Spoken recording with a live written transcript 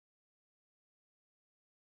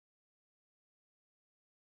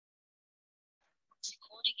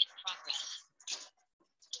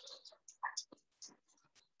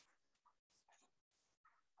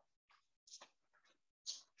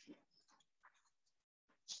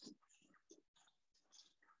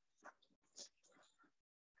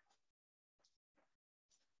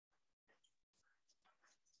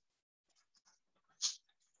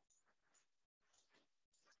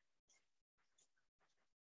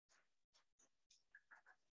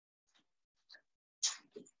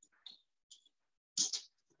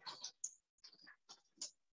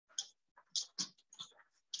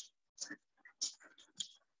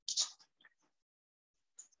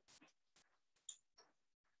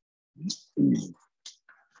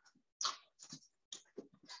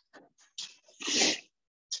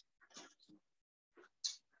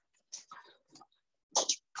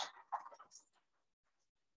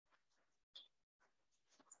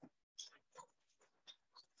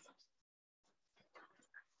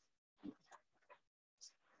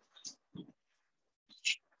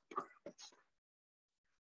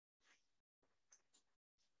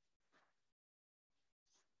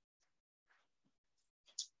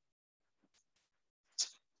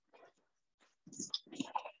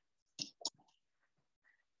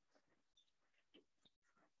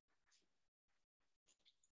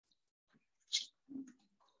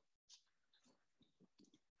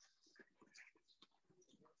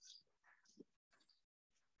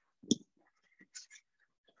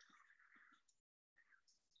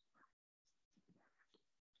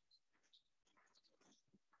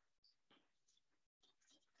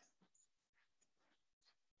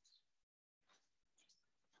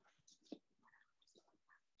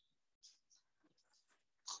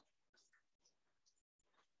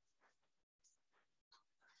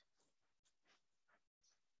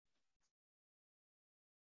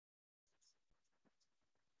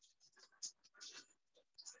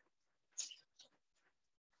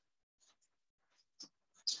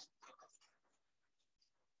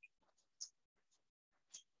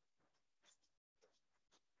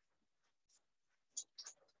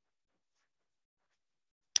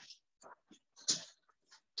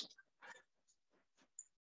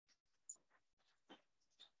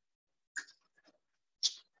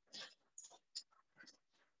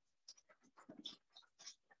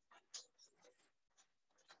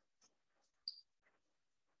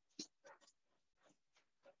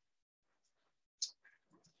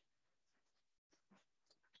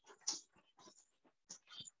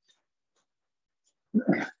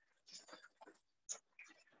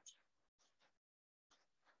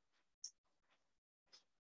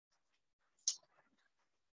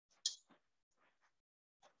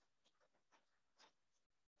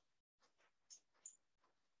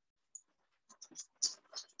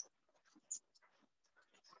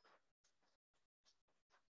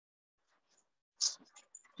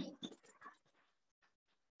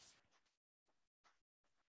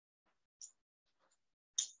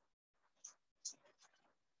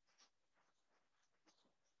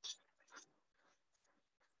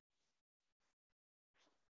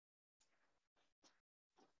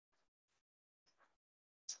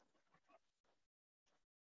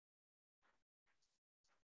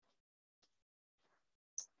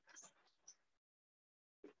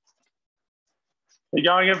How you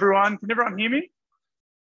going, everyone? Can everyone hear me?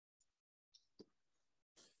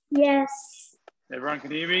 Yes. Everyone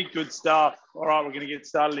can hear me? Good stuff. All right, we're going to get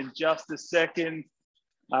started in just a second.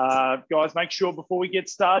 Guys, make sure before we get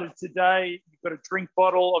started today, you've got a drink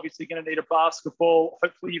bottle. Obviously, you're going to need a basketball.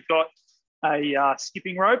 Hopefully, you've got a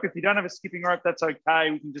skipping rope. If you don't have a skipping rope, that's okay.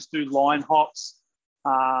 We can just do line hops.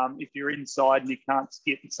 If you're inside and you can't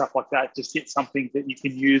skip and stuff like that, just get something that you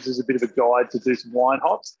can use as a bit of a guide to do some line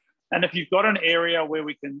hops. And if you've got an area where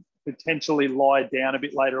we can potentially lie down a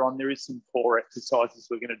bit later on, there is some core exercises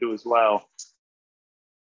we're going to do as well.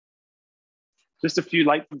 Just a few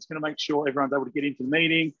late things, going to make sure everyone's able to get into the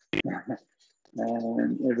meeting.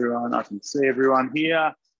 And everyone, I can see everyone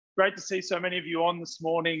here. Great to see so many of you on this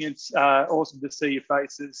morning. It's awesome to see your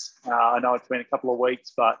faces. I know it's been a couple of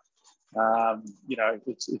weeks, but you know,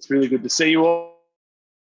 it's really good to see you all.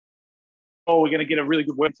 We're going to get a really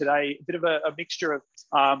good work today, a bit of a mixture of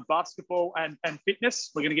basketball and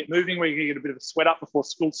fitness. We're going to get moving. We're going to get a bit of a sweat up before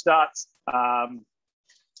school starts.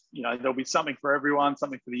 You know, there'll be something for everyone,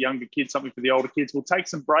 something for the younger kids, something for the older kids. We'll take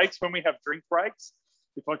some breaks when we have drink breaks.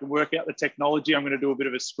 If I can work out the technology, I'm going to do a bit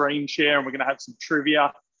of a screen share and we're going to have some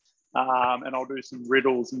trivia and I'll do some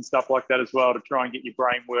riddles and stuff like that as well to try and get your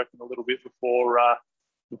brain working a little bit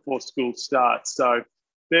before school starts. So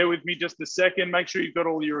bear with me just a second. Make sure you've got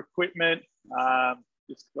all your equipment.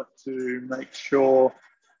 Just got to make sure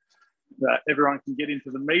that everyone can get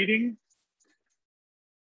into the meeting.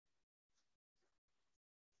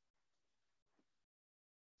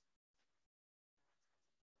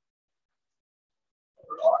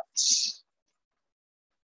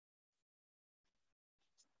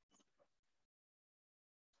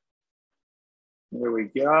 There we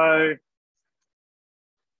go.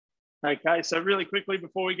 Okay, so really quickly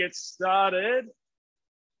before we get started,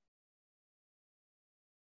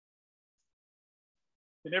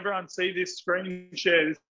 can everyone see this screen share?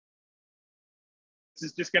 This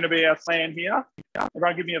is just going to be our plan here.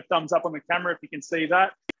 Everyone give me a thumbs up on the camera if you can see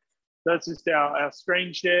that. That's just our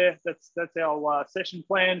screen share. That's our session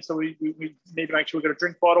plan. So we need to make sure we've got a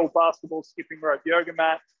drink bottle, basketball, skipping rope, yoga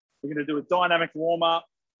mat. We're going to do a dynamic warm up.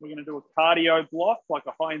 We're going to do a cardio block, like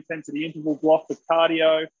a high intensity interval block for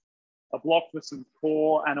cardio, a block for some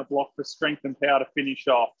core, and a block for strength and power to finish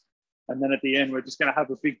off. And then at the end, we're just going to have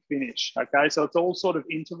a big finish. Okay, so it's all sort of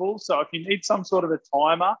intervals. So if you need some sort of a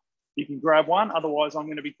timer, you can grab one. Otherwise, I'm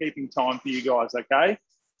going to be keeping time for you guys. Okay.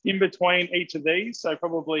 In between each of these, so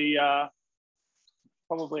probably after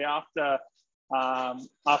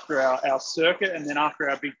our circuit and then after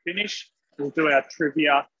our big finish, we'll do our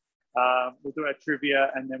trivia.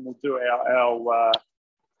 And then we'll do our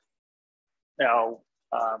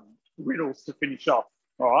riddles to finish off.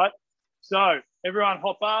 All right. So everyone,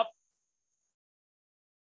 hop up.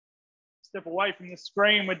 Step away from the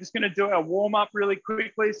screen. We're just going to do our warm up really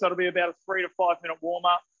quickly. So it'll be about a 3 to 5 minute warm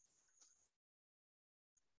up.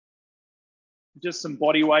 Just some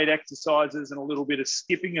body weight exercises and a little bit of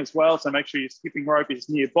skipping as well. So make sure your skipping rope is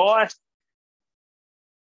nearby.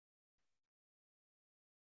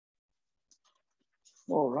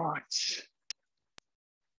 All right.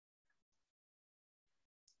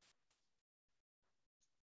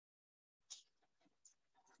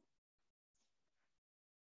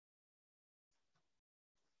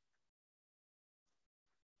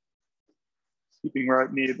 Skipping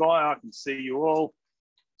rope nearby. I can see you all.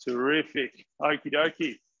 Terrific. Okie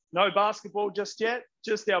dokie. No basketball just yet,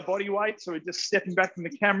 just our body weight. So we're just stepping back from the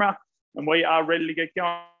camera and we are ready to get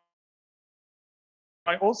going.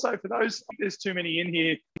 Also, for those, there's too many in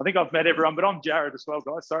here. I think I've met everyone, but I'm Jared as well,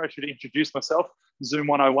 guys. Sorry, I should introduce myself. Zoom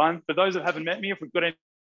 101. For those that haven't met me, if we've got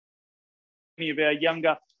any of our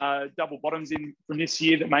younger double bottoms in from this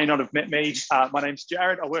year that may not have met me, my name's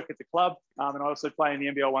Jared. I work at the club and I also play in the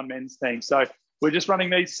NBL 1 men's team. So we're just running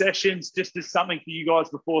these sessions just as something for you guys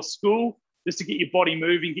before school, just to get your body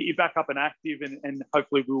moving, get you back up and active, and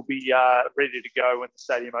hopefully we'll be ready to go when the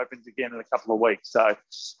stadium opens again in a couple of weeks. So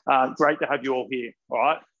great to have you all here. All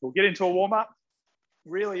right, we'll get into a warm-up.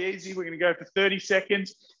 Really easy. We're going to go for 30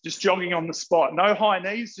 seconds, just jogging on the spot. No high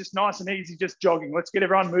knees, just nice and easy, just jogging. Let's get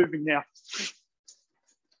everyone moving now.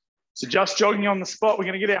 So just jogging on the spot. We're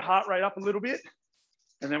going to get our heart rate up a little bit,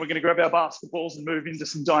 and then we're going to grab our basketballs and move into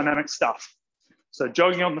some dynamic stuff. So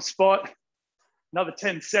jogging on the spot, another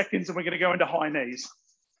 10 seconds, and we're going to go into high knees.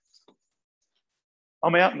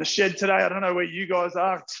 I'm out in the shed today. I don't know where you guys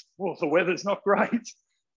are. Oh, the weather's not great.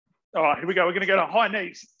 All right, here we go. We're going to go to high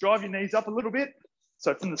knees. Drive your knees up a little bit.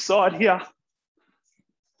 So from the side here,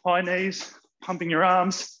 high knees, pumping your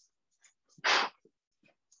arms.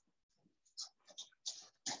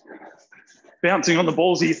 Bouncing on the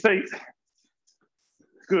balls of your feet.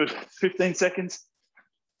 Good, 15 seconds.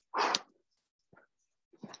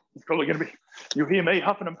 It's probably going to be, you'll hear me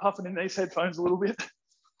huffing and puffing in these headphones a little bit.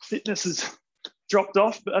 Fitness has dropped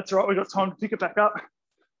off, but that's all right. We've got time to pick it back up.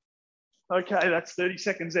 Okay, that's 30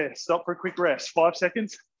 seconds there. Stop for a quick rest. 5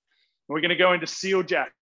 seconds. And we're going to go into seal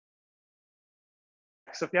jack.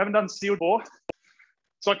 So if you haven't done seal before,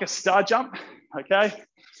 it's like a star jump, okay?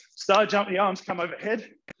 Star jump, the arms come overhead.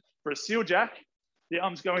 For a seal jack, the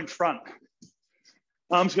arms go in front.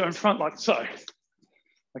 Arms go in front like so.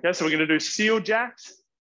 Okay, so we're going to do seal jacks.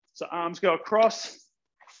 So arms go across.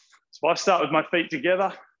 So if I start with my feet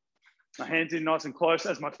together, my hands in nice and close.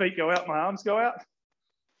 As my feet go out, my arms go out.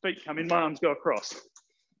 Feet come in, my arms go across.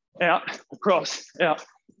 Out, across, out,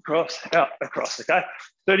 across, out, across, okay?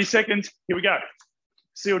 30 seconds, here we go.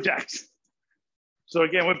 Seal jacks. So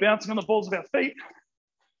again, we're bouncing on the balls of our feet,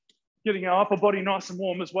 getting our upper body nice and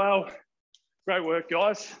warm as well. Great work,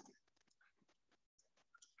 guys.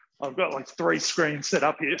 I've got like 3 screens set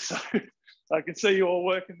up here, so I can see you all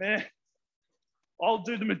working there. I'll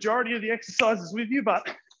do the majority of the exercises with you, but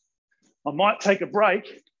I might take a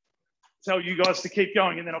break, tell you guys to keep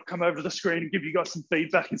going, and then I'll come over to the screen and give you guys some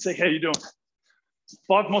feedback and see how you're doing.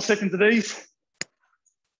 5 more seconds of these.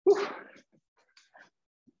 Whew.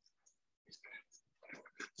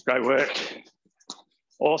 Great work.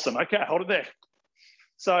 Awesome. Okay, hold it there.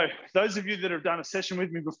 So those of you that have done a session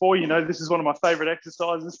with me before, you know this is one of my favorite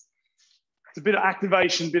exercises. It's a bit of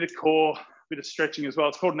activation, bit of core, bit of stretching as well.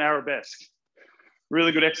 It's called an arabesque.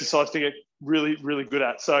 Really good exercise to get really, really good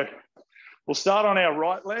at. So we'll start on our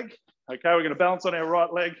right leg. Okay, we're going to balance on our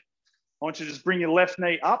right leg. I want you to just bring your left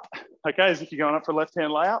knee up, okay, as if you're going up for a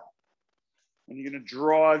left-hand layup. And you're going to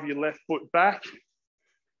drive your left foot back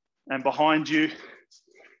and behind you.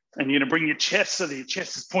 And you're going to bring your chest so that your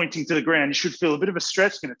chest is pointing to the ground. You should feel a bit of a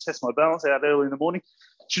stretch. I'm going to test my balance out early in the morning.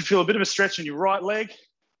 Should feel a bit of a stretch in your right leg.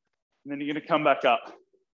 And then you're going to come back up.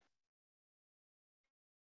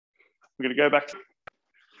 We're going to go back.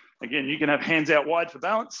 Again, you can have hands out wide for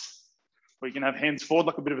balance, or you can have hands forward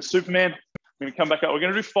like a bit of a Superman. We're going to come back up. We're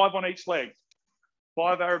going to do 5 on each leg.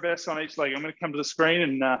 5 arabesques on each leg. I'm going to come to the screen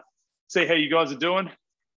and see how you guys are doing.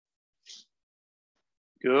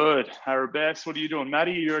 Good. Arabesque. What are you doing,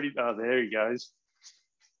 Maddie? You already, oh, there he goes.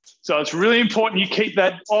 So it's really important you keep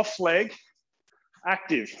that off leg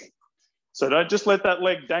active. So don't just let that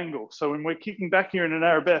leg dangle. So when we're kicking back here in an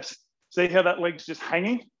arabesque, see how that leg's just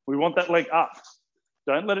hanging? We want that leg up.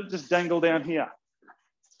 Don't let it just dangle down here.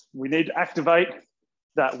 We need to activate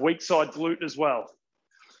that weak side glute as well.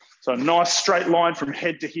 So a nice straight line from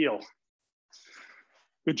head to heel.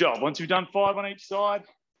 Good job. Once you've done 5 on each side,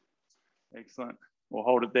 excellent. We'll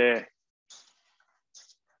hold it there.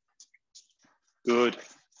 Good.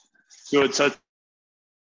 Good. So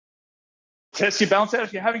test your balance out.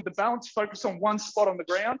 If you're having the balance, focus on one spot on the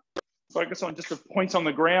ground. Focus on just a point on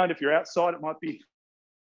the ground. If you're outside, it might be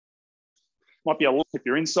a line. If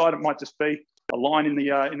you're inside, it might just be a line in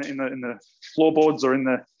the floorboards or in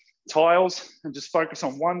the tiles. And just focus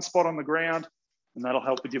on one spot on the ground, and that'll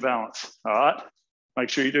help with your balance. All right. Make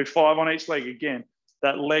sure you do 5 on each leg again.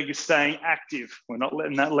 That leg is staying active. We're not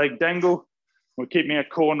letting that leg dangle. We're keeping our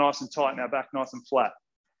core nice and tight and our back nice and flat.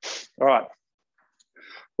 All right.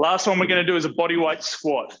 Last one we're going to do is a bodyweight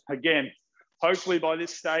squat. Again, hopefully by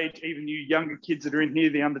this stage, even you younger kids that are in here,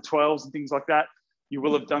 the under 12s and things like that, you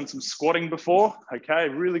will have done some squatting before. Okay,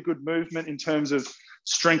 really good movement in terms of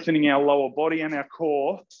strengthening our lower body and our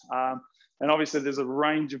core. And obviously there's a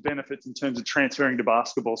range of benefits in terms of transferring to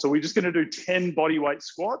basketball. So we're just going to do 10 bodyweight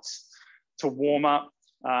squats to warm up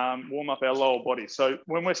our lower body. So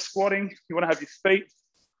when we're squatting, you want to have your feet.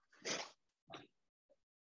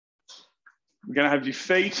 We're going to have your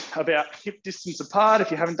feet about hip distance apart. If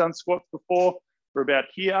you haven't done squats before, we're about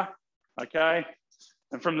here, okay?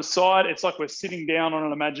 And from the side, it's like we're sitting down on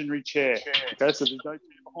an imaginary chair, okay? So there's no chair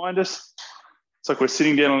behind us. It's like we're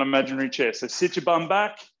sitting down on an imaginary chair. So sit your bum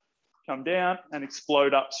back, come down and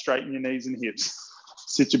explode up, straighten your knees and hips.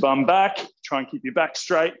 Sit your bum back, try and keep your back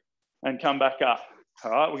straight and come back up.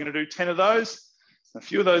 All right, we're going to do 10 of those. A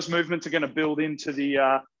few of those movements are going to build into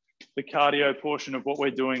the cardio portion of what we're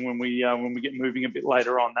doing when we get moving a bit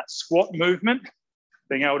later on. That squat movement,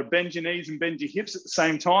 being able to bend your knees and bend your hips at the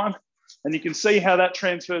same time. And you can see how that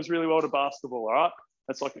transfers really well to basketball, all right?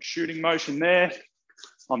 That's like a shooting motion there.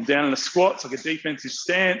 I'm down in a squat, it's like a defensive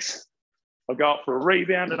stance. I go up for a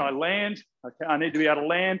rebound and I land. Okay, I need to be able to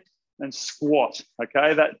land and squat,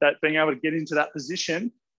 okay? That being able to get into that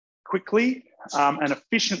position quickly and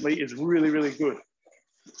efficiently is really, really good.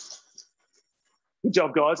 Good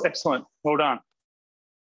job, guys. Excellent. Well done.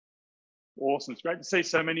 Awesome. It's great to see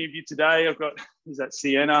so many of you today. I've got, is that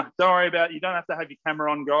Sienna? Don't worry about it. You don't have to have your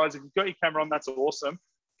camera on, guys. If you've got your camera on, that's awesome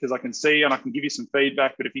because I can see and I can give you some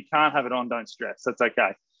feedback. But if you can't have it on, don't stress. That's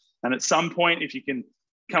okay. And at some point, if you can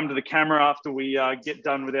come to the camera after we get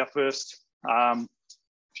done with our first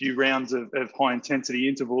few rounds of high intensity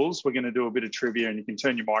intervals, we're going to do a bit of trivia and you can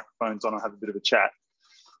turn your microphones on and have a bit of a chat.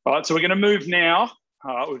 All right, so we're going to move now.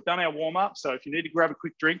 We've done our warm up. So if you need to grab a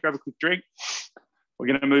quick drink, grab a quick drink. We're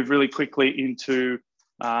going to move really quickly into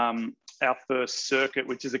our first circuit,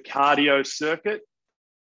 which is a cardio circuit.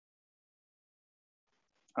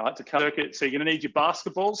 All right, it's a cardio circuit. So you're going to need your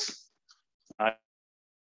basketballs. You're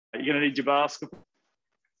going to need your basketball.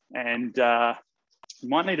 And you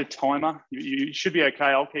might need a timer. You should be okay.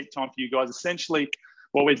 I'll keep time for you guys. Essentially,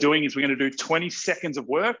 what we're doing is we're going to do 20 seconds of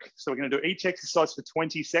work. So we're going to do each exercise for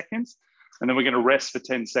 20 seconds, and then we're going to rest for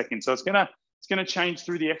 10 seconds. So it's going to change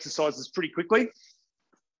through the exercises pretty quickly.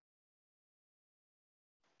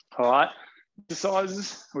 All right,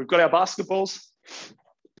 exercises. We've got our basketballs.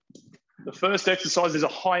 The first exercise is a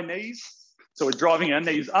high knees. So we're driving our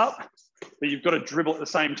knees up, but you've got to dribble at the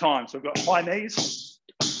same time. So we've got high knees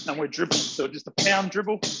and we're dribbling. So just a pound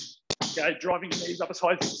dribble. Okay, driving your knees up as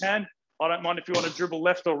high as you can. I don't mind if you want to dribble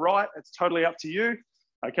left or right. It's totally up to you.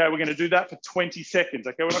 Okay, we're going to do that for 20 seconds.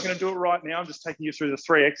 Okay, we're not going to do it right now. I'm just taking you through the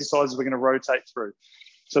 3 exercises we're going to rotate through.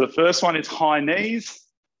 So the first one is high knees.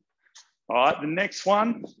 All right, the next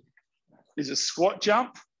one is a squat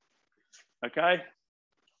jump. Okay,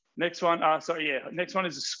 next one, next one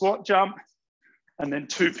is a squat jump and then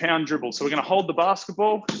 2 pound dribble. So we're going to hold the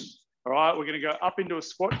basketball. All right, we're going to go up into a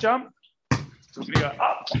squat jump. So we're going to go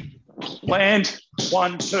up, land,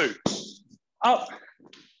 1, 2, up.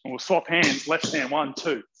 And we'll swap hands, left hand, 1,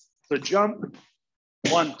 2. So jump,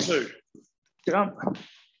 1, 2, jump,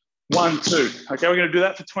 1, 2. Okay, we're gonna do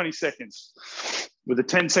that for 20 seconds with a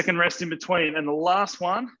 10-second rest in between. And the last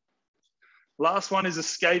one is a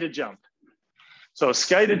skater jump. So a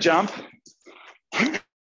skater jump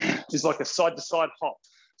is like a side-to-side hop.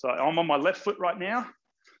 So I'm on my left foot right now.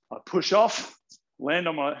 I push off, land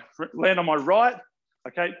on my right.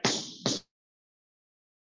 Okay.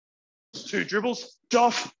 2 dribbles,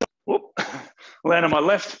 off, whoop, land on my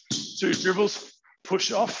left, 2 dribbles,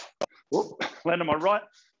 push off, whoop, land on my right,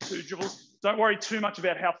 2 dribbles. Don't worry too much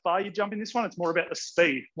about how far you jump in this one. It's more about the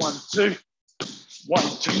speed. 1, 2, 1,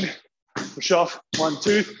 2, push off, 1,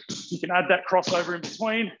 2. You can add that crossover in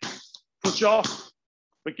between, push off,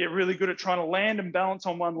 but get really good at trying to land and balance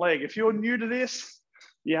on one leg. If you're new to this,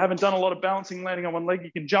 you haven't done a lot of balancing, landing on one leg,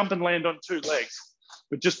 you can jump and land on 2 legs,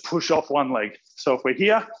 but just push off one leg. So if we're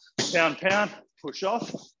here, pound, pound, push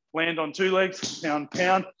off, land on 2 legs, pound,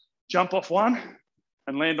 pound, jump off 1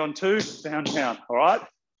 and land on 2, pound, pound, all right?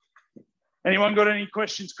 Anyone got any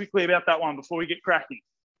questions quickly about that one before we get cracking?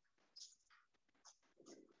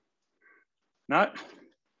 No?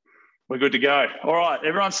 We're good to go. All right,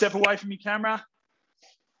 everyone step away from your camera.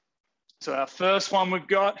 So our first one we've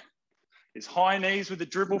got is high knees with a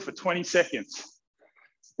dribble for 20 seconds.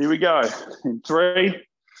 Here we go. In 3,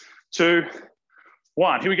 2,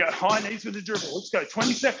 1. Here we go. High knees with a dribble. Let's go.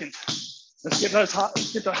 20 seconds. Let's get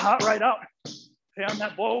the heart rate up. Pound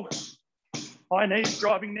that ball. High knees,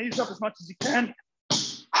 driving knees up as much as you can.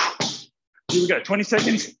 Here we go. 20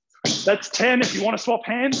 seconds. That's 10. If you want to swap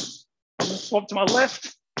hands, I'm going to swap to my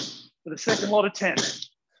left for the second lot of 10.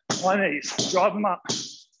 High knees. Drive them up.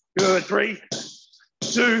 Good. 3,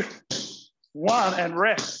 2, 1, and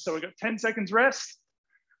rest. So we've got 10 seconds rest.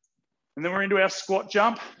 And then we're into our squat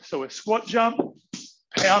jump. So we're squat jump,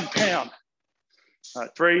 pound, pound. All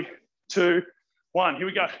right, 3, 2, 1. Here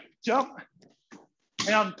we go. Jump,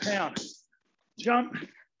 pound, pound. Jump,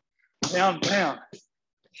 pound, pound.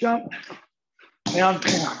 Jump, pound,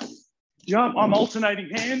 pound. Jump. I'm alternating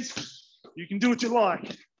hands. You can do what you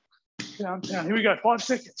like. Pound, pound. Here we go. 5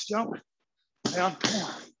 seconds. Jump, pound,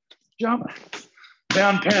 pound. Jump,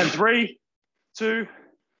 pound, pound. 3, 2,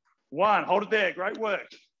 1. Hold it there. Great work.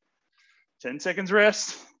 10 seconds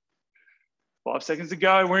rest. 5 seconds to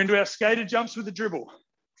go. We're into our skater jumps with the dribble.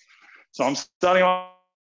 So I'm starting on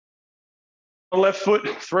the left foot.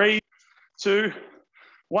 3, 2,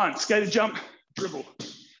 1. Skater jump, dribble.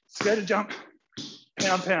 Skater jump,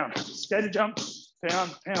 pound, pound. Skater jump,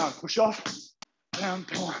 pound, pound. Push off, pound,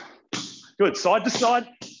 pound. Good. Side to side.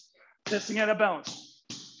 Testing out our balance.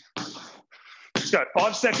 Let's go.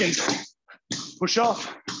 5 seconds. Push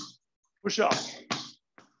off, push off.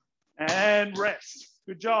 And rest.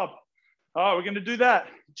 Good job. All right, we're going to do that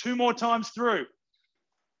 2 more times through.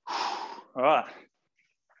 All right.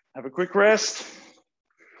 Have a quick rest.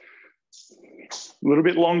 A little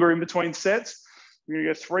bit longer in between sets. We're going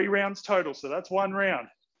to go 3 rounds total. So that's 1 round.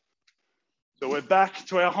 So we're back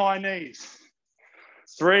to our high knees.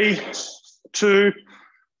 3, 2,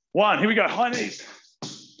 1. Here we go. High knees.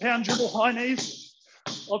 Pound dribble, high knees.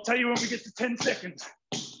 I'll tell you when we get to 10 seconds.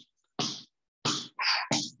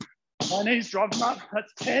 High knees, drive them up.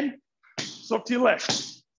 That's 10. Swap to your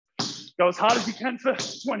left. Go as hard as you can for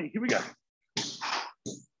 20. Here we go.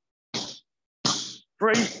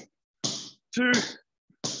 3, 2,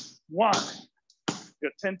 1.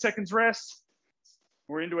 Got 10 seconds rest.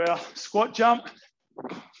 We're into our squat jump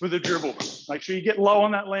with a dribble. Make sure you get low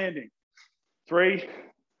on that landing. 3,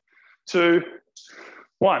 2,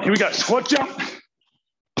 1. Here we go. Squat jump.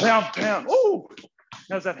 Pound, pound. Oh,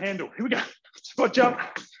 how's that handle? Here we go. Squat jump.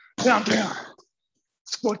 Pound, pound.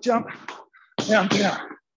 Squat jump. Pound, pound.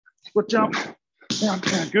 Squat jump. Pound,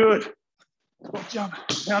 pound. Good. Squat jump.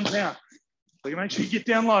 Pound, pound. So you make sure you get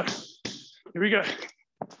down low. Here we go.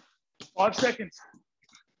 5 seconds.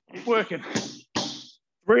 Keep working.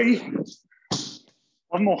 3.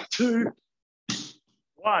 1 more. 2.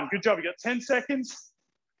 1. Good job. You got 10 seconds.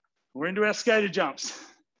 We're into our skater jumps.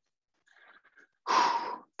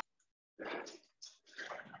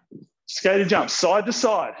 Skater jumps, side to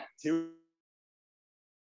side. Here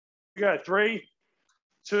we go. 3,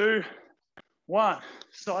 2, 1.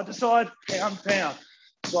 Side to side, pound, pound.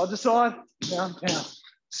 Side to side, pound, pound.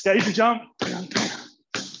 Skater jump, pound, pound.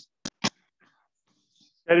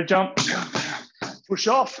 Skater jump, pound, pound. Push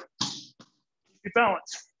off. Keep your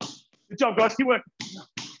balance. Good job, guys. Keep working. Push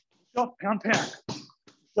off, pound, pound.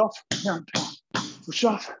 Push off, pound, pound. Push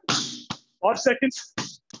off. 5 seconds.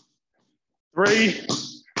 3,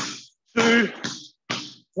 2,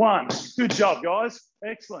 1. Good job, guys.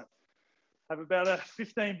 Excellent. Have about a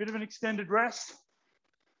 15 bit of an extended rest.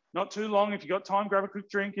 Not too long. If you've got time, grab a quick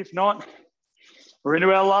drink. If not, we're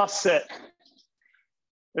into our last set.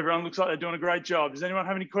 Everyone looks like they're doing a great job. Does anyone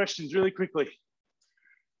have any questions really quickly?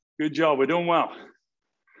 Good job, we're doing well.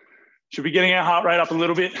 Should be getting our heart rate up a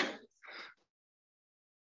little bit.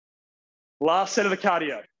 Last set of the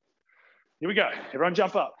cardio. Here we go, everyone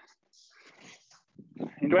jump up.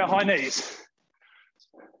 Into our high knees.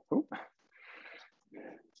 Ooh.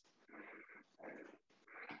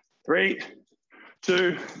 3,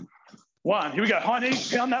 2, 1. Here we go, high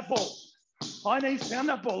knees, pound that ball. High knees, pound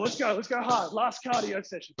that ball. Let's go hard. Last cardio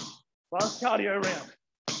session. Last cardio round.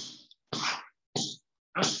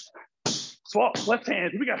 Swap, left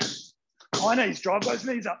hand, here we go. High knees, drive those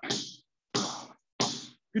knees up.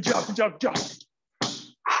 Good job, good job, good job.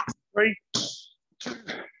 3, 2,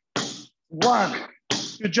 1.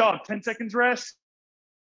 Good job, 10 seconds rest.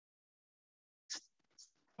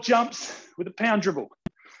 Jumps with a pound dribble.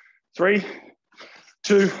 3,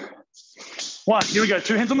 2, 1. Here we go,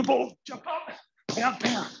 2 hands on the ball. Jump up, pound,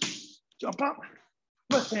 pound. Jump up,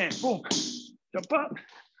 left hand, boom. Jump up,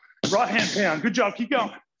 right hand pound. Good job, keep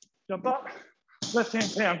going. Jump up, left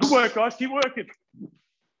hand pound. Good work, guys, keep working.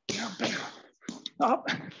 Pound, pound, up,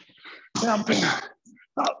 pound, pound,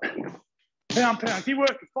 up, pound, pound. Keep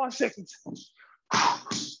working, 5 seconds.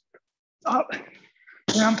 Up,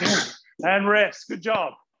 pound, pound. And rest, good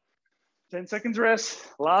job. 10 seconds rest,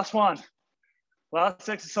 last one. Last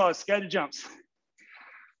exercise, skater jumps.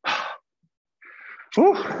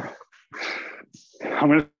 Whew. I'm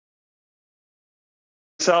gonna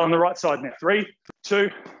start on the right side now. 3, 2,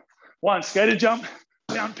 1, skater jump,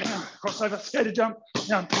 pound, pound, crossover, skater jump,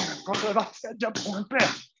 pound, pound, crossover, skater jump, pound,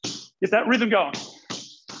 pound. Get that rhythm going.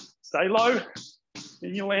 Stay low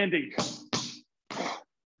in your landing.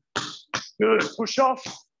 Good, push off.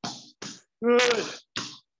 Good,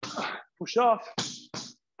 push off.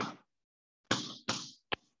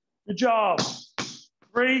 Good job.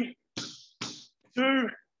 3, 2,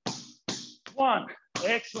 1.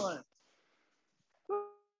 Excellent.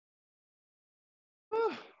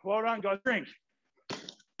 Well done, guys. Drink.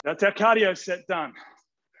 That's our cardio set done.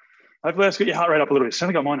 Hopefully that's got your heart rate up a little bit.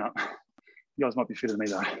 Certainly got mine up. You guys might be fitter than me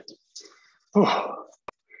though.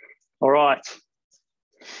 All right.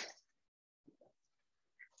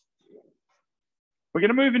 We're going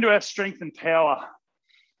to move into our strength and power.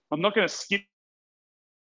 I'm not going to skip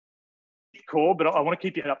core, but I want to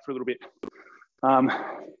keep your head up for a little bit.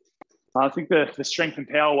 I think the strength and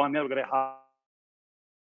power one, now we've got our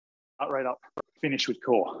heart rate up, finish with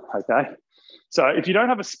core, okay? So if you don't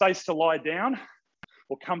have a space to lie down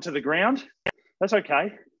or come to the ground, that's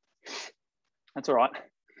okay. That's all right.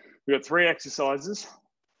 We've got 3 exercises.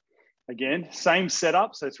 Again, same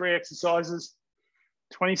setup, so 3 exercises,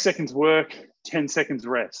 20 seconds work, 10 seconds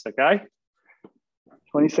rest, okay?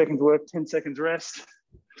 20 seconds work, 10 seconds rest.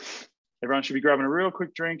 Everyone should be grabbing a real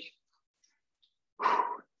quick drink.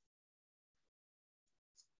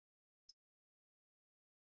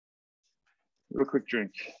 Real quick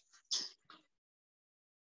drink.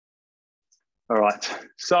 All right,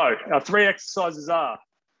 so our 3 exercises are,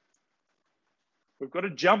 we've got a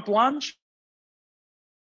jump lunge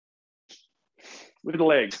with the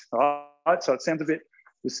legs, all right? So it sounds a bit,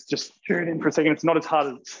 just tune in for a second, it's not as hard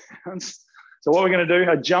as it sounds. So what we're gonna do,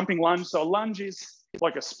 a jumping lunge. So a lunge is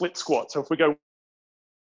like a split squat. So if we go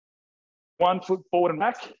 1 foot forward and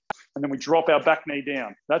back, and then we drop our back knee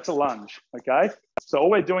down, that's a lunge, okay? So all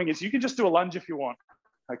we're doing is, you can just do a lunge if you want,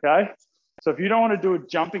 okay? So if you don't want to do a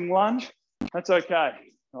jumping lunge, that's okay,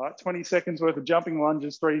 all right? 20 seconds worth of jumping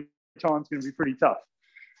lunges 3 times is going to be pretty tough,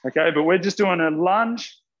 okay? But we're just doing a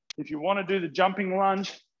lunge. If you want to do the jumping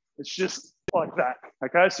lunge, it's just like that,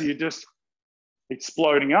 okay? So you're just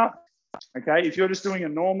exploding up, okay? If you're just doing a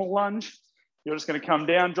normal lunge, you're just going to come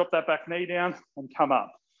down, drop that back knee down, and come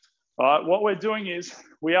up. All right, what we're doing is,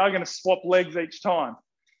 we are going to swap legs each time.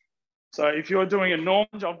 So if you're doing a normal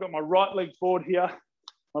lunge, I've got my right leg forward here,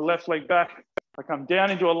 my left leg back. I come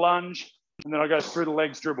down into a lunge, and then I go through the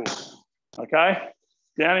legs dribble, okay?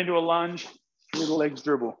 Down into a lunge, through the legs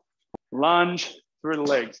dribble. Lunge, through the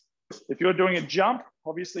legs. If you're doing a jump,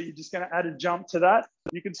 obviously you're just going to add a jump to that.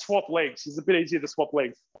 You can swap legs. It's a bit easier to swap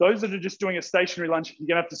legs. Those that are just doing a stationary lunge, you're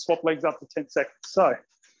going to have to swap legs up to 10 seconds. So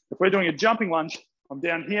if we're doing a jumping lunge, I'm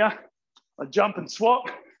down here, I jump and swap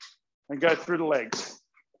and go through the legs.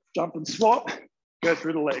 Jump and swap, go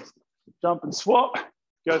through the legs. Jump and swap,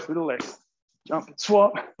 go through the legs. Jump and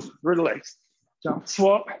swap, through the legs. Jump,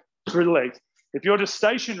 swap, through the legs. If you're just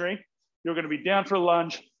stationary, you're going to be down for a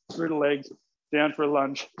lunge, through the legs, down for a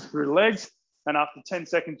lunge, through the legs. And after 10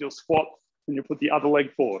 seconds, you'll swap and you'll put the other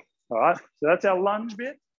leg forward. All right, so that's our lunge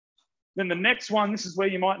bit. Then the next one, this is where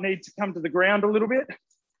you might need to come to the ground a little bit.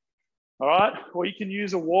 All right, or you can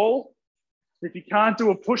use a wall. If you can't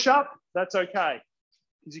do a push-up, that's okay.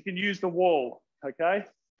 because you can use the wall, okay?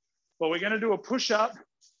 But we're going to do a push-up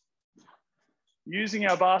using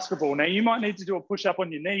our basketball. Now, you might need to do a push-up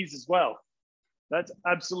on your knees as well. That's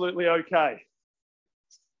absolutely okay.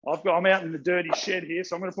 I'm out in the dirty shed here,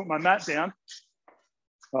 so I'm going to put my mat down.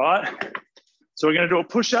 All right. So we're going to do a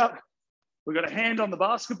push-up. We've got a hand on the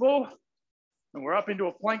basketball, and we're up into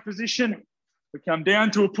a plank position. We come down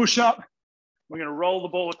to a push-up. We're going to roll the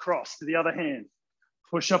ball across to the other hand.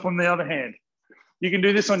 Push up on the other hand. You can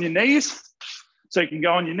do this on your knees. So you can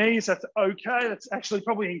go on your knees. That's okay. That's actually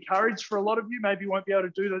probably encouraged for a lot of you. Maybe you won't be able to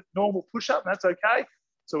do the normal push-up. That's okay.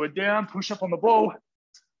 So we're down, push up on the ball,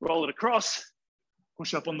 roll it across,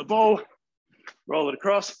 push up on the ball, roll it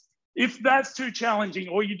across. If that's too challenging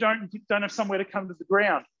or you don't have somewhere to come to the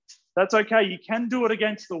ground, that's okay. You can do it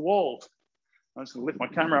against the wall. I'm just going to lift my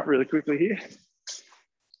camera up really quickly here.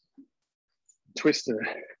 Twist the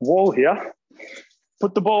wall here.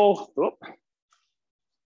 Put the ball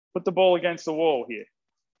against the wall here.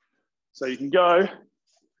 So you can go,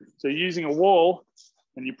 so you're using a wall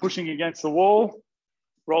and you're pushing against the wall,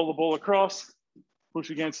 roll the ball across, push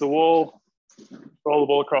against the wall, roll the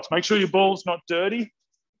ball across. Make sure your ball's not dirty.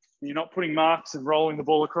 You're not putting marks and rolling the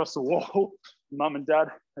ball across the wall. Mum and dad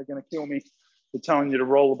are going to kill me for telling you to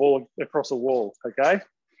roll the ball across a wall, okay?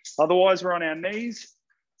 Otherwise, we're on our knees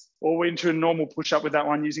or we're into a normal push-up with that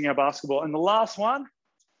one using our basketball. And the last one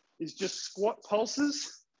is just squat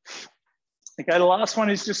pulses. Okay, the last one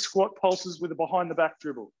is just squat pulses with a behind-the-back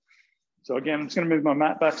dribble. So again, I'm just going to move my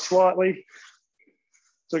mat back slightly.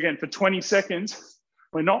 So again, for 20 seconds,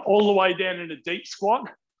 we're not all the way down in a deep squat.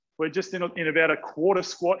 We're just in about a quarter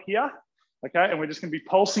squat here, okay? And we're just going to be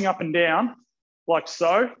pulsing up and down like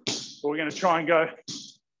so. But we're going to try and go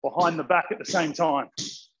behind the back at the same time.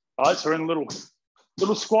 All right, so we're in little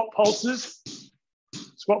squat pulses,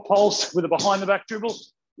 squat pulse with a behind the back dribble.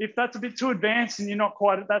 If that's a bit too advanced and you're not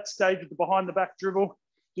quite at that stage with the behind the back dribble,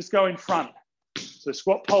 just go in front. So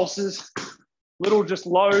squat pulses, little just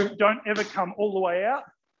low, don't ever come all the way out.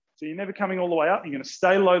 So you're never coming all the way up. You're going to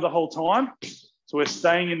stay low the whole time. So we're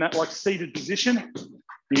staying in that like seated position. And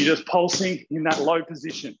you're just pulsing in that low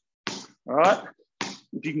position. All right.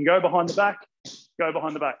 If you can go behind the back, go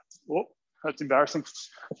behind the back. Oh, that's embarrassing.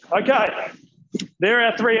 Okay. There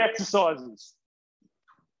are our 3 exercises.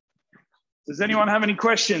 Does anyone have any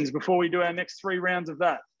questions before we do our next 3 rounds of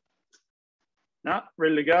that? No,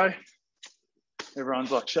 ready to go.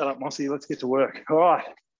 Everyone's like, shut up, Mossy, let's get to work. All right,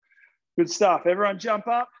 good stuff. Everyone jump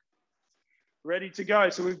up, ready to go.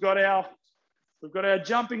 So we've got our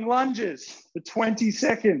jumping lunges for 20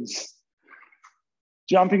 seconds.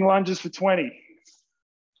 Jumping lunges for 20.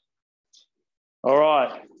 All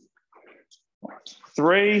right.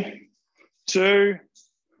 3, 2,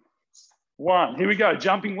 1. Here we go.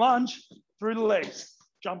 Jumping lunge through the legs.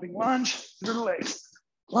 Jumping lunge through the legs.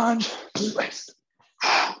 Lunge through the legs.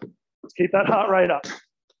 Let's keep that heart rate up.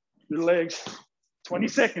 Through the legs. 20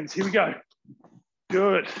 seconds. Here we go.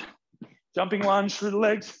 Good. Jumping lunge through the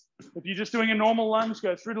legs. If you're just doing a normal lunge,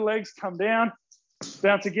 go through the legs, come down,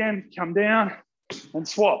 bounce again, come down, and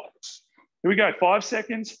swap. Here we go. 5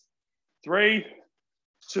 seconds. 3,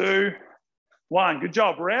 2, 1. Good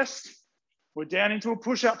job. Rest. We're down into a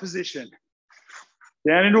push-up position.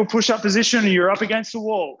 Down into a push-up position, and you're up against the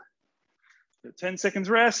wall. 10 seconds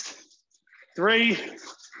rest. 3,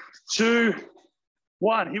 2,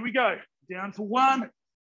 1. Here we go. Down for 1.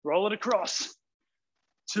 Roll it across.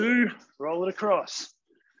 2. Roll it across.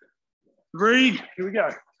 3. Here we go.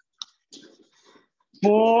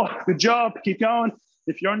 4. Good job. Keep going.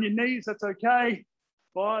 If you're on your knees, that's okay.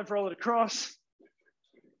 5. Roll it across.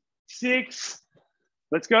 6.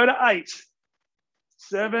 Let's go to 8.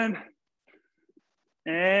 7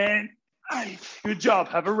 and 8. Good job.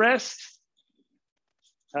 Have a rest.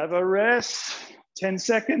 Have a rest. 10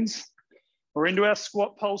 seconds. We're into our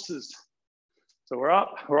squat pulses. So we're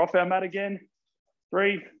up. We're off our mat again.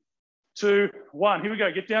 3, 2, 1. Here we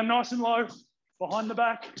go. Get down nice and low. Behind the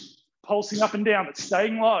back. Pulsing up and down, but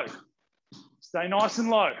staying low. Stay nice and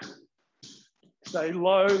low. Stay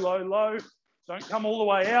low, low, low. Don't come all the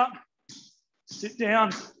way out. Sit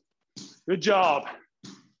down. Good job.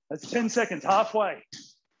 That's 10 seconds, halfway.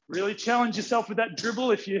 Really challenge yourself with that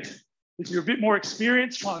dribble. If you're a bit more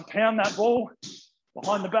experienced, try and pound that ball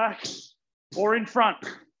behind the back or in front.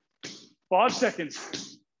 5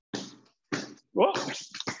 seconds. Whoa.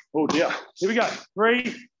 Oh dear. Here we go.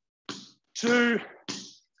 3, 2,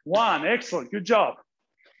 1. Excellent. Good job.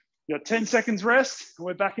 You got 10 seconds rest, and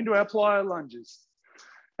we're back into our plyo lunges.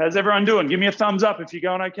 How's everyone doing? Give me a thumbs up if you're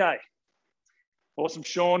going okay. Awesome.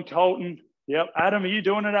 Sean, Colton. Yep. Adam, are you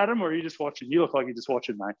doing it, Adam, or are you just watching? You look like you're just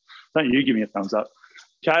watching, mate. Don't you give me a thumbs up.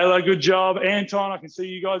 Kayla, good job. Anton, I can see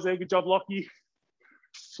you guys there. Good job, Lockie.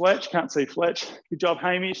 Fletch, can't see Fletch. Good job,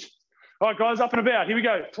 Hamish. All right, guys, up and about. Here we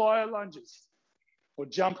go. Plyo lunges, or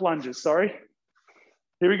jump lunges, sorry.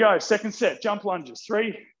 Here we go. Second set, jump lunges.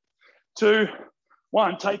 3, 2,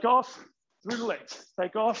 1. Take off, through the legs.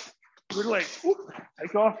 Take off, through the legs. Whoop.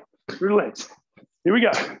 Take off, through the legs. Here we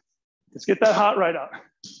go. Let's get that heart rate up.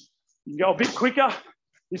 You can go a bit quicker.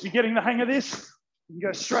 If you're getting the hang of this, you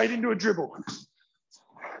can go straight into a dribble.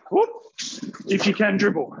 Whoop. If you can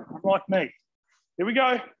dribble, like me. Here we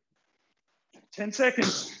go. 10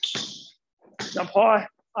 seconds. Jump high,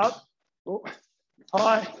 up, whoop.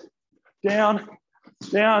 High, down,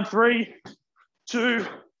 down. 3, 2,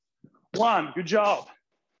 1. Good job.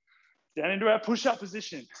 Down into our push-up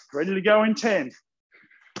position. Ready to go in 10.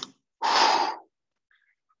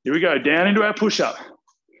 Here we go. Down into our push-up.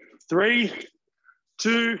 3,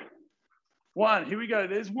 2, 1. Here we go.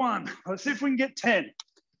 There's 1. Let's see if we can get 10. Here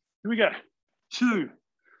we go. 2.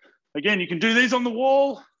 Again, you can do these on the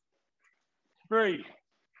wall. 3,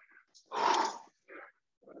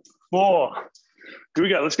 4. Here we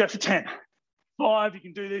go. Let's go for 10. 5. You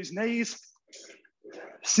can do these knees.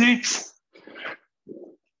 6,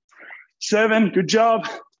 7. Good job.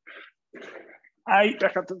 8.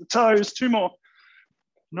 Back up to the toes. 2 more.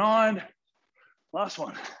 9. Last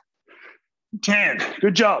one. 10.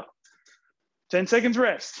 Good job. 10 seconds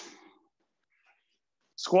rest.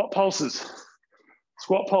 Squat pulses.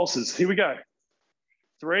 Squat pulses. Here we go.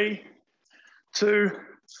 3, 2,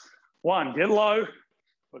 1. Get low.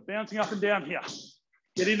 We're bouncing up and down here.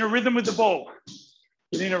 Get in a rhythm with the ball.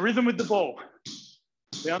 Get in a rhythm with the ball.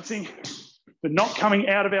 Bouncing, but not coming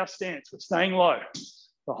out of our stance. We're staying low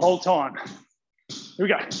the whole time. Here we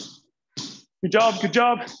go. Good job, good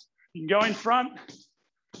job. You can go in front.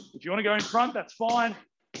 If you want to go in front, that's fine.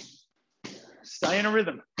 Stay in a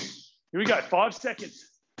rhythm. Here we go, 5 seconds.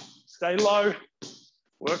 Stay low,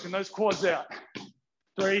 working those quads out.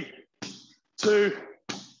 3, 2,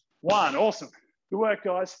 1. Awesome. Good work,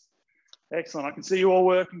 guys. Excellent. I can see you all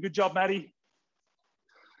working. Good job, Maddie.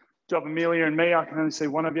 Good job, Amelia and me. I can only see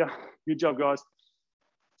one of you. Good job, guys.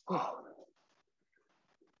 Oh.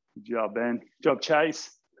 Good job, Ben. Good job, Chase.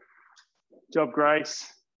 Good job, Grace.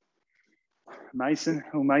 Mason,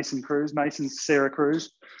 or Mason Cruz. Mason's Sarah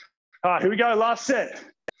Cruz. All right, here we go. Last set.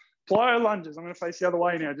 Plyo lunges. I'm going to face the other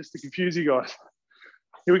way now just to confuse you guys.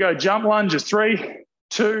 Here we go. Jump lunges. 3,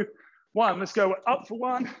 2, 1. Let's go up for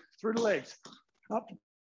 1, through the legs. Up.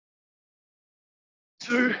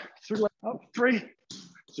 2, through the legs. Up. 3.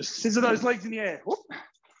 Just scissor those legs in the air. Whoop.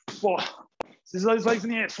 4. Scissor those legs in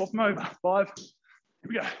the air. Swap them over. 5. Here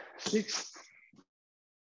we go. 6,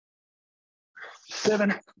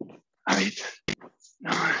 7, 8,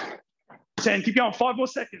 9, 10. Keep going. 5 more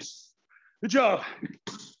seconds. Good job.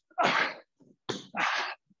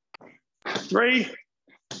 3,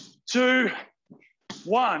 2,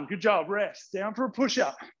 1. Good job. Rest. Down for a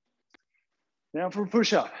push-up. Down for a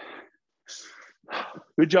push-up.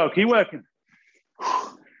 Good job. Keep working.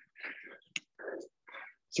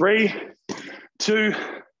 3, 2,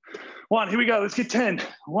 1. Here we go. Let's get 10.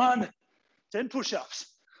 1, 10 push-ups.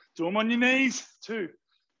 Do them on your knees. 2.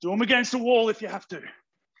 Do them against the wall if you have to.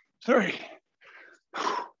 3,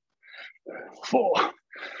 4.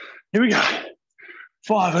 Here we go.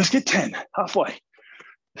 5. Let's get 10. Halfway.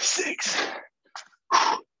 6,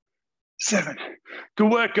 7.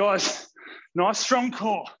 Good work, guys. Nice, strong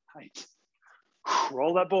core. 8.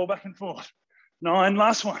 Roll that ball back and forth. 9.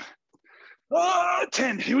 Last one.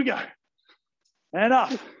 10. Here we go. And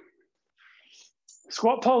up.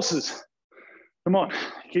 Squat pulses. Come on.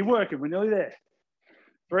 Keep working. We're nearly there.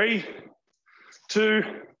 3, 2,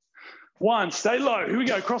 1. Stay low. Here we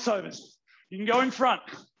go. Crossovers. You can go in front.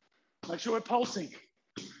 Make sure we're pulsing.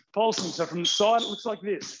 Pulsing. So from the side, it looks like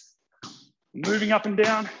this. Moving up and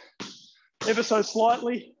down ever so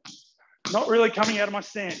slightly. Not really coming out of my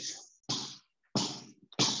stance.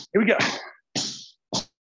 Here we go.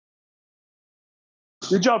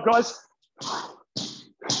 Good job, guys.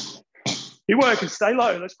 Keep working. Stay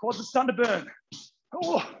low. Those quads are starting to burn.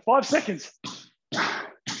 5 seconds.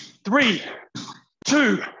 3,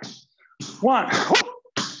 2, 1.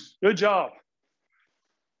 Good job.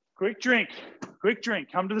 Quick drink. Quick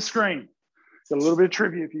drink. Come to the screen. Got a little bit of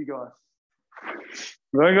trivia for you guys.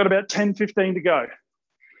 We've only got about 10, 15 to go.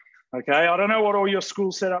 Okay, I don't know what all your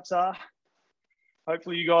school setups are.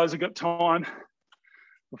 Hopefully you guys have got time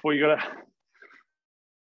before you got to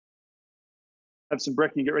have some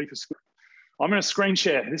brekkie and get ready for school. I'm going to screen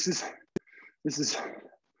share. This is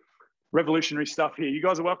revolutionary stuff here. You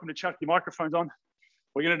guys are welcome to chuck your microphones on.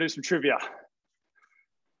 We're going to do some trivia.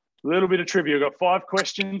 A little bit of trivia. We've got 5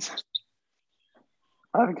 questions.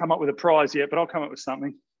 I haven't come up with a prize yet, but I'll come up with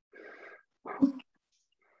something.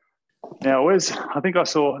 Now, I think I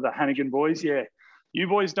saw the Hannigan boys. Yeah. You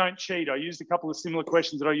boys don't cheat. I used a couple of similar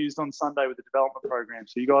questions that I used on Sunday with the development program.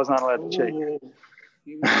 So you guys aren't allowed to cheat.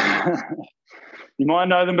 You might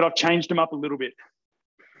know them, but I've changed them up a little bit.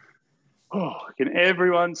 Oh, can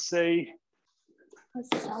everyone see?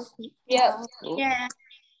 Yeah. Oh. Yeah.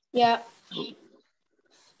 Yeah.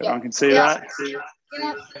 Everyone can see that?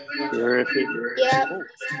 Yeah. Terrific. Yeah.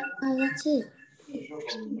 Oh, that's it.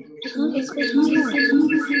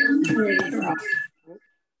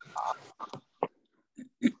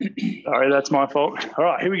 Sorry, that's my fault. All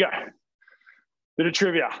right, here we go. Bit of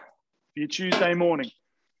trivia for your Tuesday morning.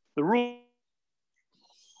 The rules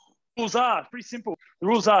are pretty simple. The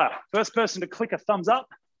rules are first person to click a thumbs up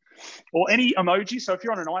or any emoji. So if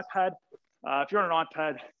you're on an iPad,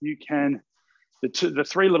 you can, the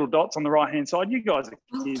three little dots on the right-hand side, you guys are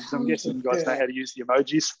kids. I'm guessing you guys know how to use the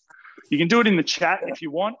emojis. You can do it in the chat if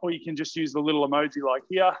you want, or you can just use the little emoji like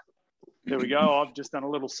here. There we go. I've just done a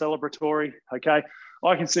little celebratory. Okay.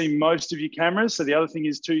 I can see most of your cameras. So the other thing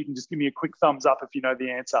is too, you can just give me a quick thumbs up if you know the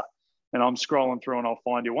answer. And I'm scrolling through and I'll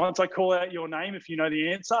find you. Once I call out your name, if you know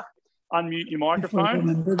the answer, unmute your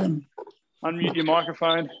microphone. Unmute your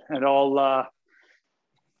microphone and I'll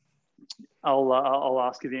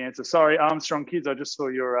ask you the answer. Sorry, Armstrong kids, I just saw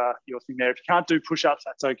your thing there. If you can't do push-ups,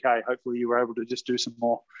 that's okay. Hopefully you were able to just do some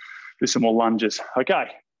more lunges. Okay.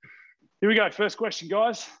 Here we go. First question,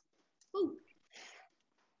 guys. Ooh.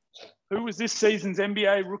 Who was this season's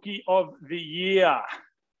NBA Rookie of the Year?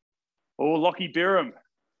 Oh, Lockie Birham.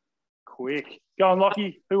 Quick. Go on,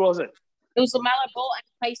 Lockie. Who was it? It was LaMelo Ball and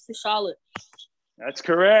he plays for Charlotte. That's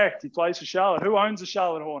correct. He plays for Charlotte. Who owns the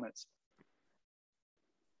Charlotte Hornets?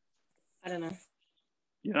 I don't know.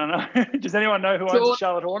 You don't know? Does anyone know who owns the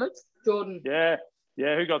Charlotte Hornets? Jordan. Yeah.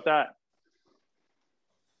 Yeah, who got that?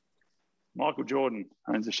 Michael Jordan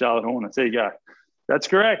owns the Charlotte Hornets. There you go. That's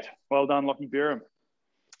correct. Well done, Lockie Birham.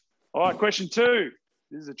 All right, question 2.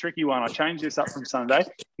 This is a tricky one. I changed this up from Sunday.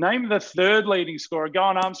 Name the third leading scorer. Go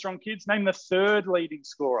on, Armstrong kids. Name the third leading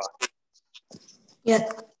scorer. Yeah.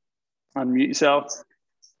 Unmute yourself.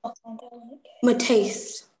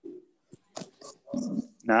 Matisse.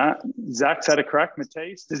 Nah, Zach's had a crack.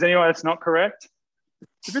 Matisse. Does anyone that's not correct?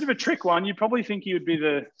 It's a bit of a trick one. You'd probably think he would be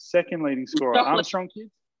the second leading scorer. Armstrong kids.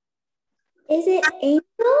 Is it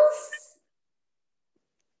Ingles?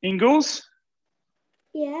 Ingles?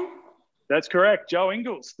 Yeah. That's correct. Joe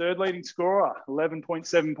Ingles, third leading scorer,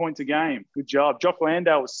 11.7 points a game. Good job. Jock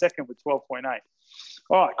Landale was second with 12.8.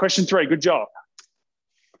 All right, question 3. Good job.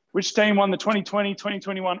 Which team won the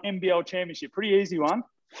 2020-2021 NBL championship? Pretty easy one.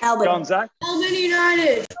 Melbourne. Go on, Zach. Melbourne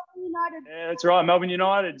United. Yeah, that's right. Melbourne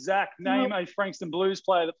United. Zach, name a Frankston Blues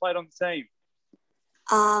player that played on the team.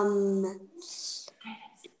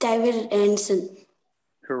 David Anderson.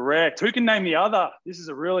 Correct. Who can name the other? This is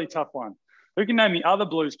a really tough one. Who can name the other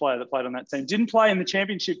Blues player that played on that team? Didn't play in the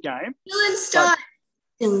championship game. Dylan Stipe.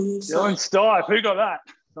 Dylan Stipe. Who got that?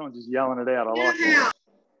 Someone's just yelling it out. I like it.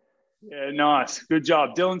 Yeah, nice. Good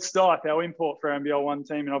job. Dylan Stipe, our import for our NBL 1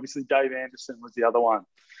 team, and obviously Dave Anderson was the other one.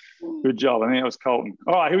 Good job. I think it was Colton.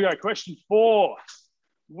 All right, here we go. Question 4.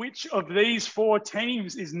 Which of these 4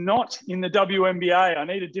 teams is not in the WNBA? I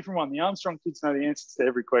need a different one. The Armstrong kids know the answers to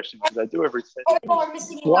every question because they do every set.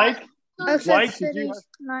 Blake, did you have...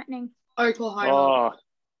 Lightning. Oklahoma.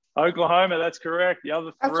 Oh, Oklahoma, that's correct. The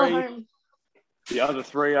other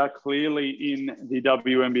three are clearly in the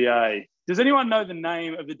WNBA. Does anyone know the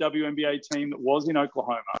name of the WNBA team that was in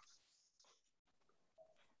Oklahoma?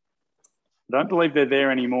 I don't believe they're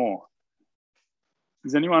there anymore.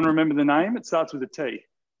 Does anyone remember the name? It starts with a T.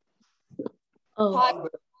 Oh.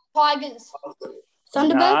 Tigers.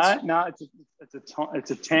 Thunderbirds? No,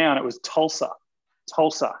 it's a town. It was Tulsa.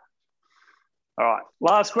 Tulsa. All right,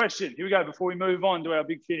 last question. Here we go before we move on to our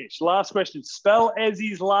big finish. Last question. Spell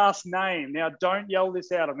Ezzy's last name. Now, don't yell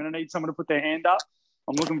this out. I'm going to need someone to put their hand up.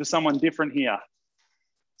 I'm looking for someone different here.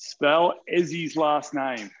 Spell Ezzy's last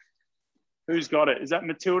name. Who's got it? Is that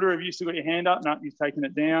Matilda? Have you still got your hand up? No, you've taken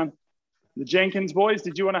it down. The Jenkins boys,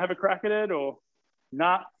 did you want to have a crack at it or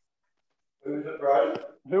not? Who's it, bro?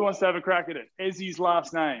 Who wants to have a crack at it? Ezzy's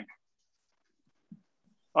last name.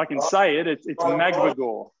 I can say it. It's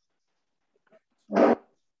Magbagor.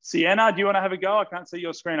 Sienna, do you want to have a go? I can't see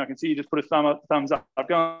your screen. I can see you just put a thumbs up.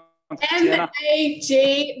 Go on, Sienna.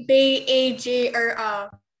 Magbegor.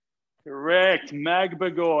 Correct.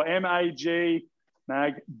 Magbagor.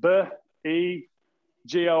 Magbegor.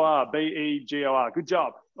 Begor. Good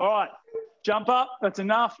job. All right. Jump up. That's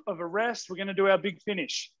enough of a rest. We're going to do our big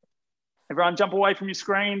finish. Everyone jump away from your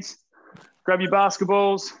screens. Grab your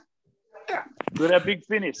basketballs. Good, our big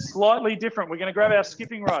finish. Slightly different. We're going to grab our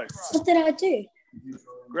skipping rope. What did I do?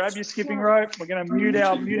 Grab your skipping rope. We're going to mute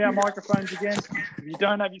our microphones again. If you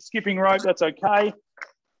don't have your skipping rope, that's okay.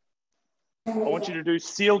 I want you to do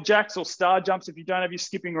seal jacks or star jumps if you don't have your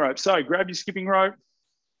skipping rope. So grab your skipping rope.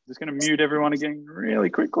 Just going to mute everyone again really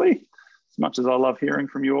quickly, as much as I love hearing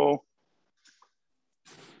from you all.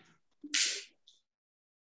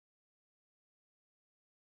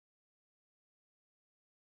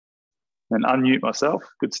 And unmute myself.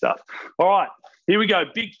 Good stuff. All right, here we go.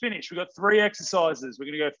 Big finish. We've got 3 exercises. We're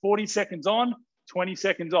going to go 40 seconds on, 20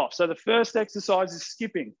 seconds off. So the first exercise is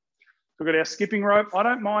skipping. We've got our skipping rope. I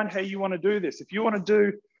don't mind how you want to do this. If you want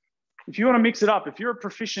to mix it up, if you're a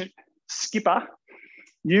proficient skipper,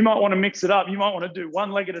 you might want to mix it up. You might want to do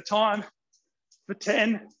 1 leg at a time for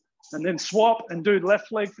 10 and then swap and do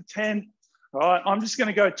left leg for 10. All right, I'm just going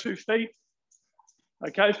to go 2 feet,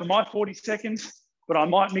 okay, for my 40 seconds. But I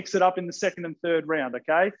might mix it up in the second and third round,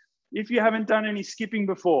 okay? If you haven't done any skipping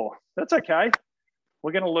before, that's okay.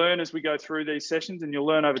 We're going to learn as we go through these sessions, and you'll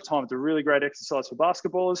learn over time. It's a really great exercise for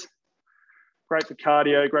basketballers. Great for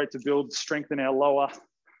cardio, great to build strength in our lower,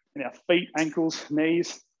 in our feet, ankles,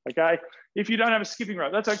 knees, okay? If you don't have a skipping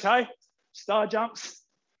rope, that's okay. Star jumps,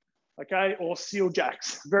 okay, or seal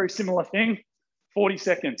jacks. Very similar thing, 40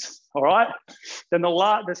 seconds, all right? Then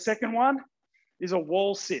the second one is a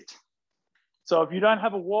wall sit. So if you don't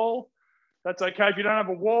have a wall, that's okay. If you don't have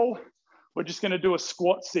a wall, we're just going to do a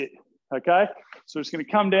squat sit, okay? So it's going to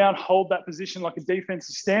come down, hold that position like a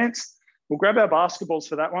defensive stance. We'll grab our basketballs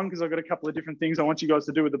for that one because I've got a couple of different things I want you guys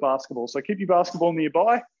to do with the basketball. So keep your basketball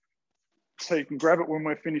nearby so you can grab it when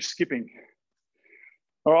we're finished skipping.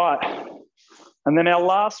 All right. And then our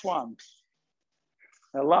last one.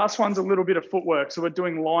 Our last one's a little bit of footwork. So we're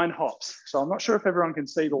doing line hops. So I'm not sure if everyone can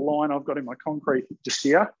see the line I've got in my concrete just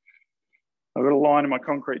here. I've got a line in my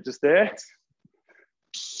concrete just there,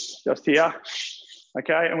 just here.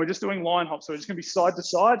 Okay, and we're just doing line hops. So we're just gonna be side to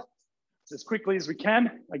side as quickly as we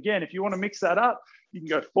can. Again, if you wanna mix that up, you can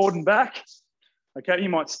go forward and back. Okay, you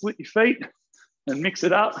might split your feet and mix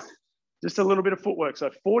it up. Just a little bit of footwork.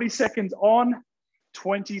 So 40 seconds on,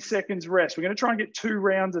 20 seconds rest. We're gonna try and get 2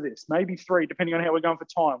 rounds of this, maybe 3, depending on how we're going for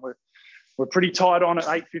time. We're pretty tight on at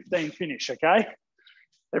 8:15 finish, okay?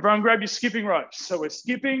 Everyone grab your skipping ropes. So we're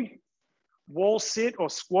skipping, wall sit or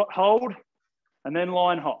squat hold, and then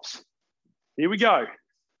line hops. Here we go.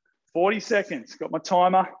 40 seconds. Got my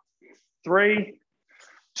timer. 3,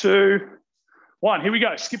 2, 1. Here we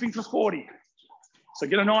go. Skipping for 40. So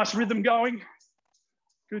get a nice rhythm going.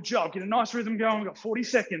 Good job. Get a nice rhythm going. We've got 40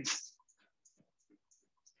 seconds.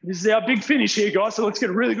 This is our big finish here, guys. So let's get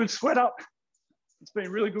a really good sweat up. It's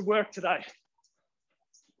been really good work today.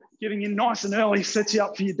 Getting in nice and early sets you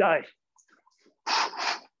up for your day.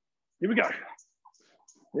 Here we go.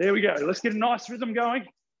 There we go. Let's get a nice rhythm going.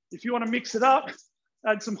 If you want to mix it up,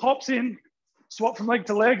 add some hops in, swap from leg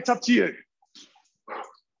to leg, it's up to you.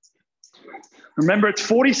 Remember, it's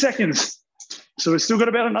 40 seconds. So we've still got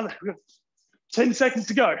about we've got 10 seconds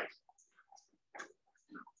to go.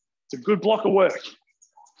 It's a good block of work.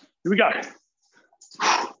 Here we go.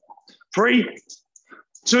 3,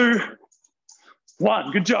 2,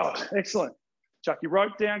 1. Good job. Excellent. Chuck your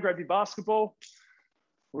rope down, grab your basketball.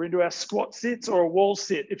 We're into our squat sits or a wall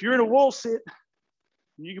sit. If you're in a wall sit,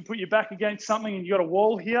 you can put your back against something and you got a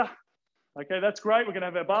wall here. Okay, that's great. We're going to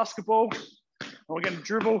have our basketball and we're going to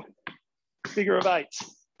dribble figure of 8s.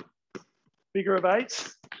 Figure of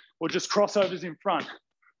 8s or just crossovers in front.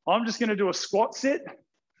 I'm just going to do a squat sit.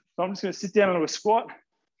 So I'm just going to sit down into a squat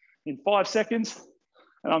in 5 seconds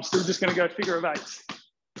and I'm still just going to go figure of 8s.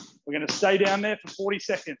 We're going to stay down there for 40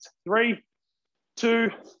 seconds. 3, 2,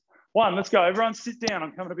 1, let's go. Everyone sit down.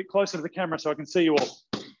 I'm coming a bit closer to the camera so I can see you all.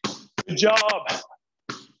 Good job.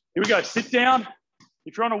 Here we go, sit down.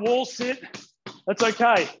 If you're on a wall sit, that's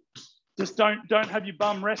okay. Just don't have your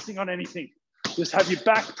bum resting on anything. Just have your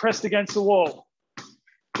back pressed against the wall.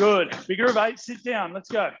 Good, figure of 8, sit down, let's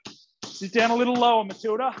go. Sit down a little lower,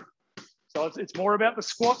 Matilda. So it's more about the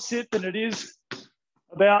squat sit than it is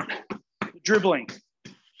about the dribbling.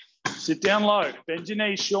 Sit down low, bend your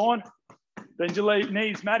knees, Sean. Bend your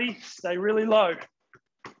knees, Maddie. Stay really low.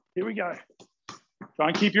 Here we go. Try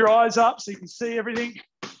and keep your eyes up so you can see everything.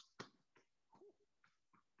 Good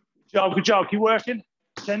job, good job. Keep working.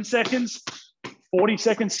 10 seconds, 40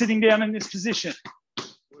 seconds sitting down in this position.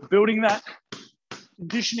 We're building that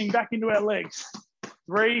conditioning back into our legs.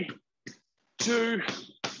 3, 2,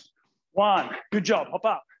 1. Good job. Hop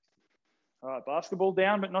up. All right, basketball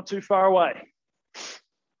down, but not too far away.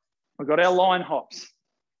 We've got our line hops.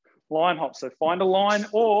 Line hops. So find a line,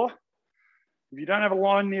 or if you don't have a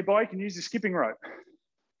line nearby, you can use your skipping rope.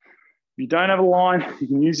 If you don't have a line, you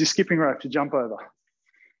can use your skipping rope to jump over.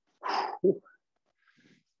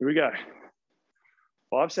 Here we go.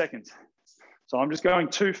 5 seconds. So I'm just going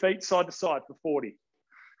 2 feet side to side for 40.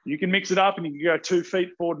 You can mix it up and you can go 2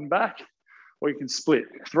 feet forward and back, or you can split.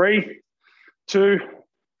 3, 2,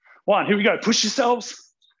 1. Here we go. Push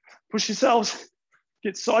yourselves. Push yourselves.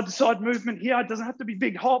 Get side to side movement here. It doesn't have to be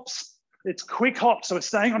big hops. It's quick hops, so we're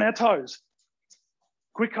staying on our toes.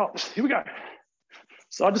 Quick hops. Here we go.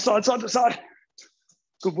 Side to side, side to side.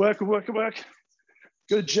 Good work, good work, good work.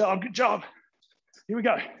 Good job, good job. Here we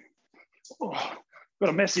go. Oh, got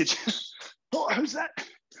a message. Oh, who's that?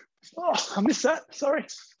 Oh, I missed that. Sorry.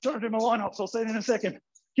 Trying to do my line hops. I'll see you in a second.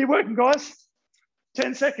 Keep working, guys.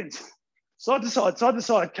 10 seconds. Side to side, side to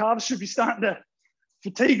side. Calves should be starting to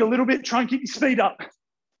fatigue a little bit. Try and keep your speed up.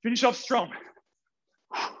 Finish off strong.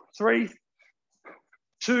 3,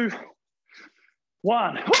 2,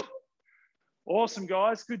 1. Awesome,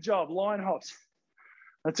 guys. Good job. Line hops.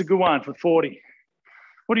 That's a good one for 40.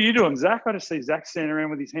 What are you doing, Zach? I just see Zach standing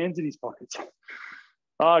around with his hands in his pockets.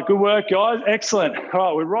 Good work, guys. Excellent. All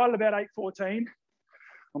right, we're right at about 8:14.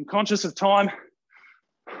 I'm conscious of time.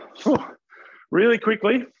 Really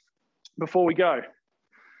quickly before we go.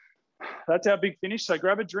 That's our big finish. So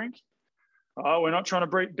grab a drink. We're not trying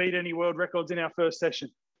to beat any world records in our first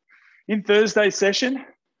session. In Thursday's session,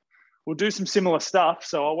 we'll do some similar stuff.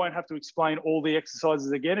 So I won't have to explain all the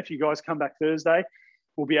exercises again. If you guys come back Thursday,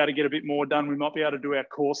 we'll be able to get a bit more done. We might be able to do our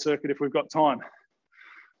core circuit if we've got time.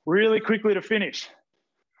 Really quickly to finish,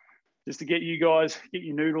 just to get you guys, get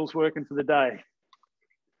your noodles working for the day.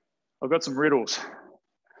 I've got some riddles.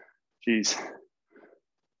 Jeez.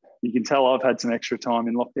 You can tell I've had some extra time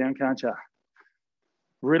in lockdown, can't you?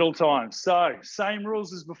 Riddle time. So same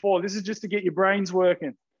rules as before. This is just to get your brains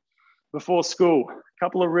working before school. A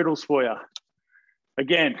couple of riddles for you.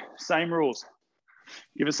 Again, same rules.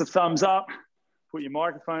 Give us a thumbs up, put your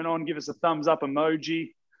microphone on, give us a thumbs up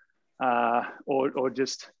emoji, or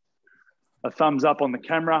just a thumbs up on the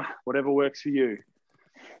camera, whatever works for you.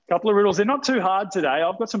 A couple of riddles. They're not too hard today.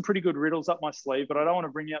 I've got some pretty good riddles up my sleeve, but I don't want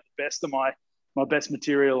to bring out the best of my best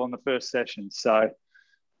material on the first session. So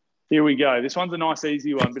here we go. This one's a nice,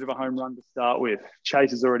 easy one, bit of a home run to start with.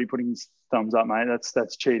 Chase is already putting his thumbs up, mate.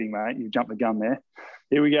 That's cheating, mate. You jumped the gun there.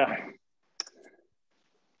 Here we go.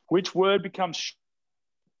 Which word becomes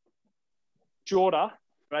shorter?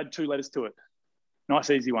 Add 2 letters to it. Nice,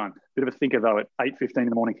 easy one. Bit of a thinker, though, at 8:15 in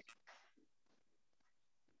the morning.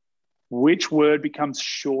 Which word becomes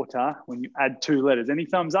shorter when you add 2 letters? Any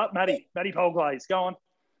thumbs up? Maddie Polglaze, go on.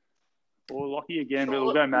 Or Lockie again, but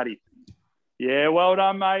we'll go Maddie. Yeah, well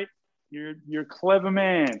done, mate. You're a clever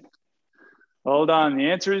man. Well done.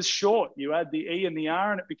 The answer is short. You add the E and the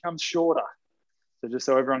R and it becomes shorter. So just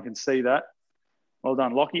so everyone can see that. Well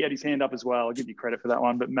done. Lockie had his hand up as well. I'll give you credit for that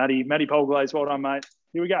one. But Maddie Polglaze, well done, mate.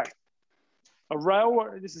 Here we go.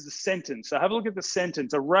 This is a sentence. So have a look at the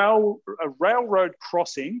sentence. A railroad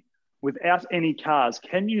crossing without any cars.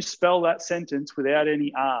 Can you spell that sentence without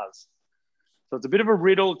any R's? So it's a bit of a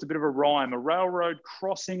riddle. It's a bit of a rhyme. A railroad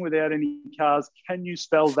crossing without any cars. Can you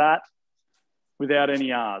spell that without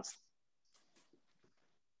any R's?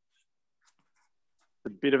 A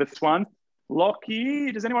bit of a one.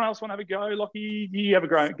 Lockie, does anyone else want to have a go? Lockie, you have a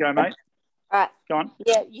go, mate. All right. Go on.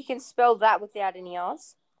 Yeah, you can spell that without any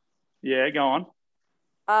R's. Yeah, go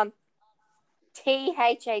on.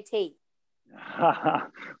 T-H-A-T.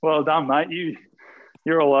 Well done, mate.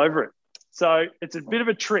 You're all over it. So it's a bit of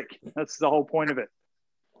a trick. That's the whole point of it.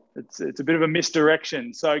 It's a bit of a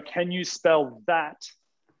misdirection. So can you spell that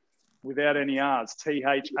without any R's?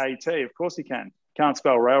 T-H-A-T. Of course you can. Can't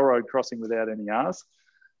spell railroad crossing without any R's.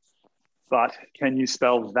 But can you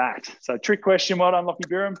spell that? So trick question. Well done, Lockie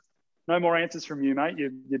Birham. No more answers from you, mate.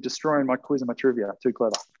 You're destroying my quiz and my trivia. Too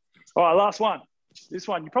clever. All right, last one. This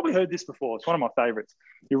one, you probably heard this before. It's one of my favorites.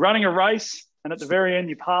 You're running a race and at the very end,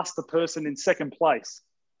 you pass the person in second place.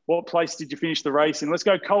 What place did you finish the race in? Let's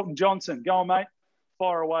go Colton Johnson. Go on, mate.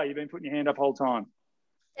 Fire away. You've been putting your hand up the whole time.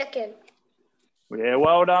 Second. Yeah,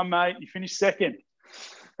 well done, mate. You finished second.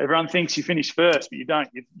 Everyone thinks you finish first, but you don't.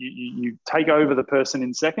 You take over the person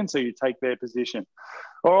in second, so you take their position.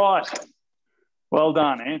 All right. Well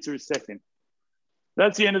done. Answer is second.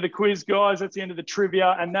 That's the end of the quiz, guys. That's the end of the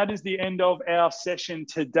trivia. And that is the end of our session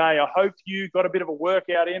today. I hope you got a bit of a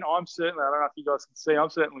workout in. I don't know if you guys can see, I'm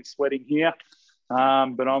certainly sweating here. But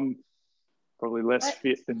I'm probably less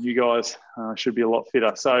fit than you guys. Should be a lot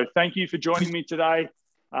fitter. So thank you for joining me today.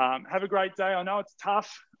 Have a great day. I know it's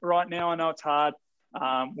tough right now. I know it's hard.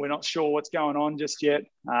 We're not sure what's going on just yet.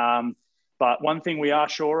 But one thing we are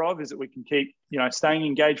sure of is that we can keep, staying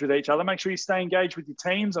engaged with each other. Make sure you stay engaged with your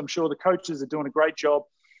teams. I'm sure the coaches are doing a great job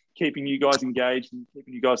keeping you guys engaged and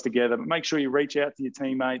keeping you guys together. But make sure you reach out to your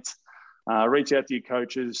teammates, reach out to your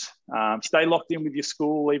coaches, stay locked in with your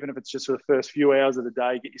school, even if it's just for the first few hours of the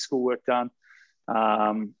day, get your schoolwork done.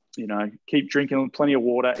 You know, keep drinking plenty of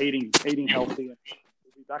water, eating healthy, and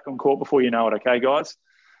we'll be back on court before you know it. Okay, guys.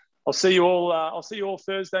 I'll see you all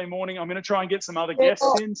Thursday morning. I'm going to try and get some other guests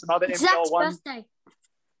in, some other MPL ones. Birthday.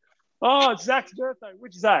 Oh, it's Zach's birthday.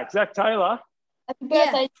 Which Zach? Zach Taylor? Happy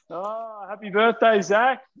birthday. Oh, happy birthday,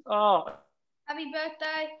 Zach. Oh, Happy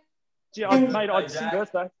birthday. gee, mate, I'd sing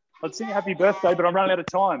birthday. I'd sing a happy birthday, but I'm running out of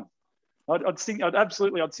time. I'd sing a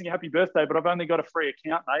happy birthday, but I've only got a free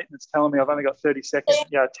account, mate, and it's telling me I've only got 10 seconds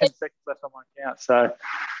left on my account. So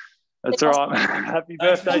that's all right. Happy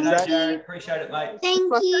birthday, Zach. Appreciate it, mate. Thank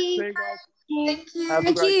you. See you guys. Thank you. Have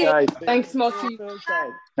a great day. Thanks, Mossy.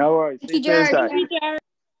 No worries. See you Jared. Thursday.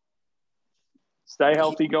 Stay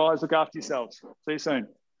healthy, guys. Look after yourselves. See you soon.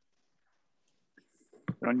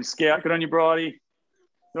 Good on you, Scout. Good on you, Bridie.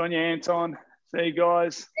 Good on you, Anton. See you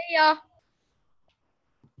guys. See ya.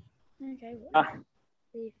 Okay.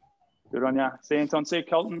 Good on you. See you, Anton. See you,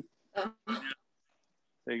 Colton.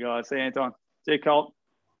 See you guys. See you, Anton. See you, Colt.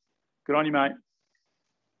 Good on you, mate.